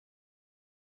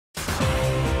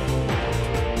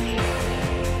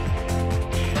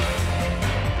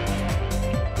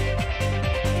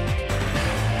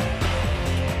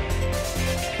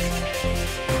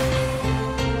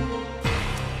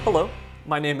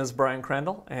My name is Brian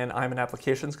Crandall, and I'm an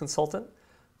applications consultant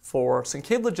for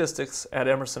Syncade Logistics at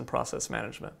Emerson Process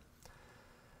Management.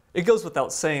 It goes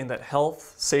without saying that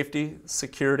health, safety,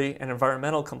 security, and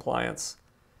environmental compliance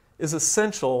is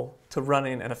essential to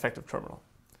running an effective terminal.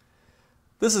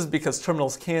 This is because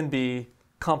terminals can be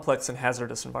complex and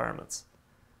hazardous environments.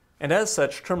 And as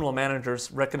such, terminal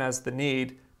managers recognize the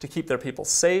need to keep their people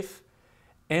safe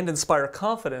and inspire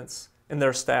confidence in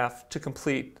their staff to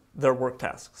complete their work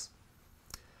tasks.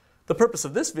 The purpose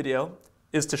of this video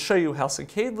is to show you how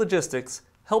Syncade Logistics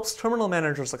helps terminal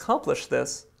managers accomplish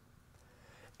this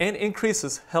and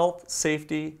increases health,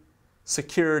 safety,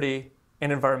 security,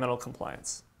 and environmental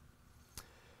compliance.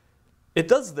 It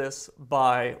does this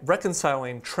by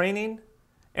reconciling training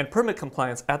and permit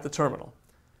compliance at the terminal.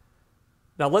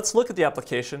 Now let's look at the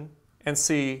application and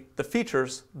see the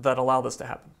features that allow this to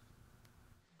happen.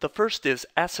 The first is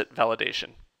asset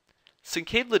validation.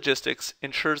 Syncade Logistics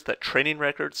ensures that training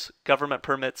records, government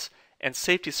permits, and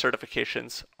safety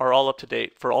certifications are all up to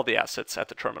date for all the assets at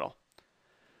the terminal.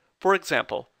 For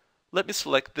example, let me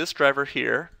select this driver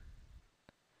here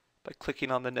by clicking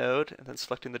on the node and then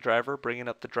selecting the driver, bringing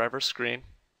up the driver screen.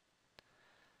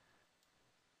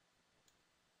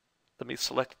 Let me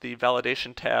select the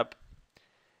validation tab,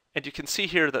 and you can see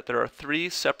here that there are 3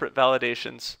 separate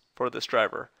validations for this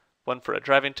driver. One for a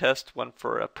driving test, one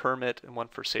for a permit, and one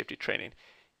for safety training,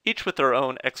 each with their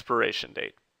own expiration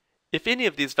date. If any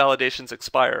of these validations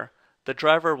expire, the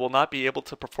driver will not be able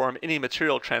to perform any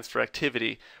material transfer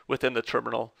activity within the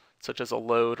terminal, such as a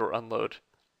load or unload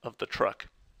of the truck.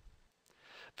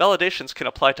 Validations can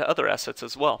apply to other assets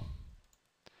as well.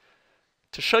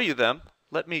 To show you them,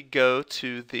 let me go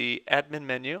to the admin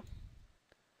menu,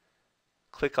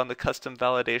 click on the custom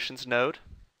validations node,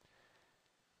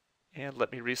 and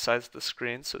let me resize the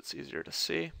screen so it's easier to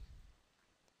see.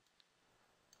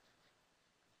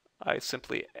 I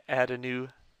simply add a new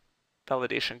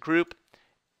validation group.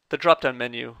 The drop-down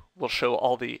menu will show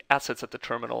all the assets at the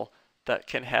terminal that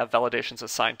can have validations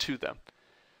assigned to them.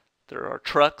 There are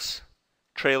trucks,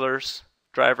 trailers,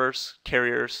 drivers,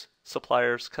 carriers,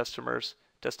 suppliers, customers,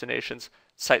 destinations,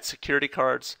 site security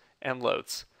cards, and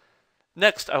loads.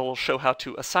 Next, I will show how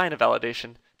to assign a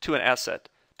validation to an asset.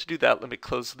 To do that, let me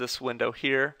close this window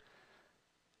here.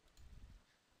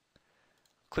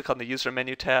 Click on the User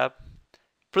Menu tab.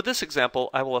 For this example,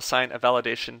 I will assign a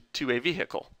validation to a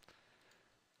vehicle.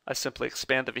 I simply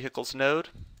expand the vehicle's node,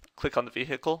 click on the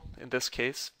vehicle, in this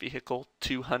case, vehicle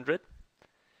 200.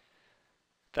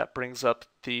 That brings up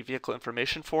the vehicle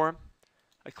information form.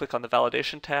 I click on the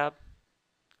Validation tab,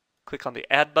 click on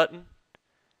the Add button,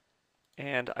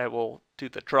 and I will do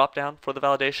the drop-down for the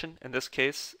validation. In this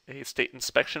case, a state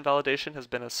inspection validation has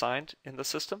been assigned in the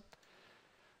system.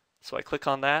 So I click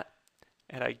on that,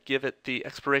 and I give it the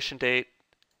expiration date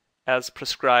as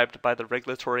prescribed by the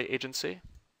regulatory agency.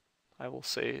 I will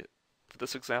say, for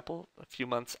this example, a few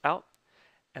months out,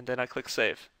 and then I click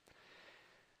Save.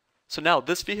 So now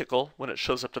this vehicle, when it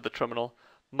shows up to the terminal,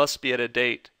 must be at a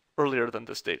date earlier than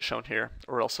this date shown here,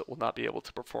 or else it will not be able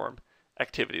to perform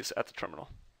activities at the terminal.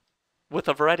 With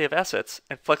a variety of assets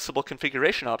and flexible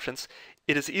configuration options,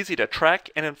 it is easy to track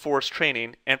and enforce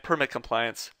training and permit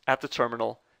compliance at the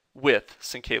terminal with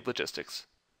Syncade Logistics.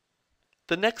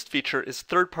 The next feature is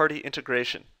third-party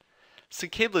integration.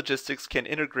 Syncade Logistics can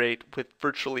integrate with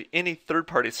virtually any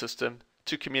third-party system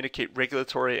to communicate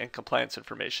regulatory and compliance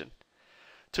information.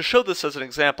 To show this as an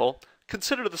example,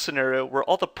 consider the scenario where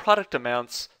all the product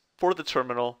amounts for the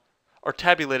terminal are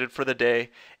tabulated for the day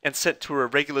and sent to a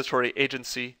regulatory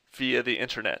agency via the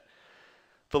internet.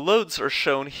 The loads are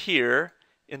shown here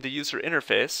in the user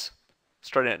interface,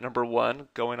 starting at number 1,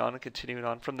 going on and continuing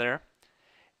on from there,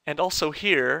 and also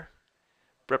here,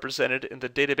 represented in the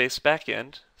database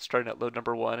backend, starting at load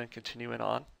number 1 and continuing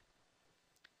on.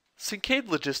 Syncade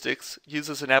Logistics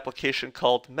uses an application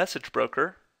called Message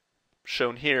Broker,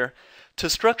 shown here, to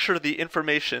structure the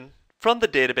information from the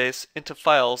database into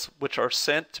files which are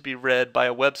sent to be read by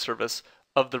a web service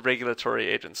of the regulatory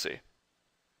agency.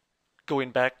 Going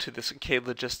back to the Syncade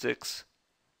Logistics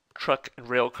truck and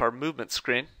rail car movement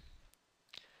screen,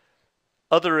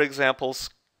 other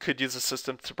examples could use a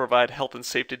system to provide health and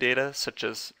safety data such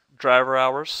as driver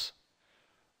hours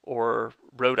or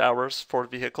road hours for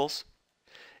vehicles.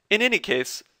 In any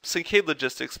case, Syncade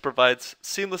Logistics provides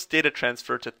seamless data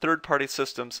transfer to third-party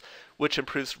systems, which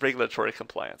improves regulatory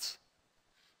compliance.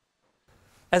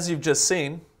 As you've just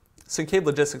seen, Syncade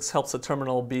Logistics helps a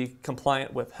terminal be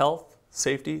compliant with health,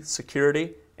 safety,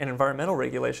 security, and environmental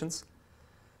regulations.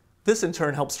 This in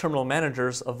turn helps terminal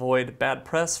managers avoid bad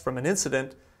press from an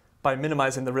incident by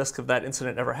minimizing the risk of that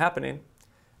incident ever happening,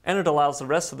 and it allows the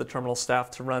rest of the terminal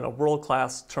staff to run a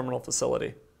world-class terminal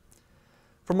facility.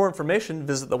 For more information,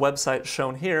 visit the website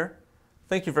shown here.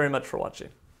 Thank you very much for watching.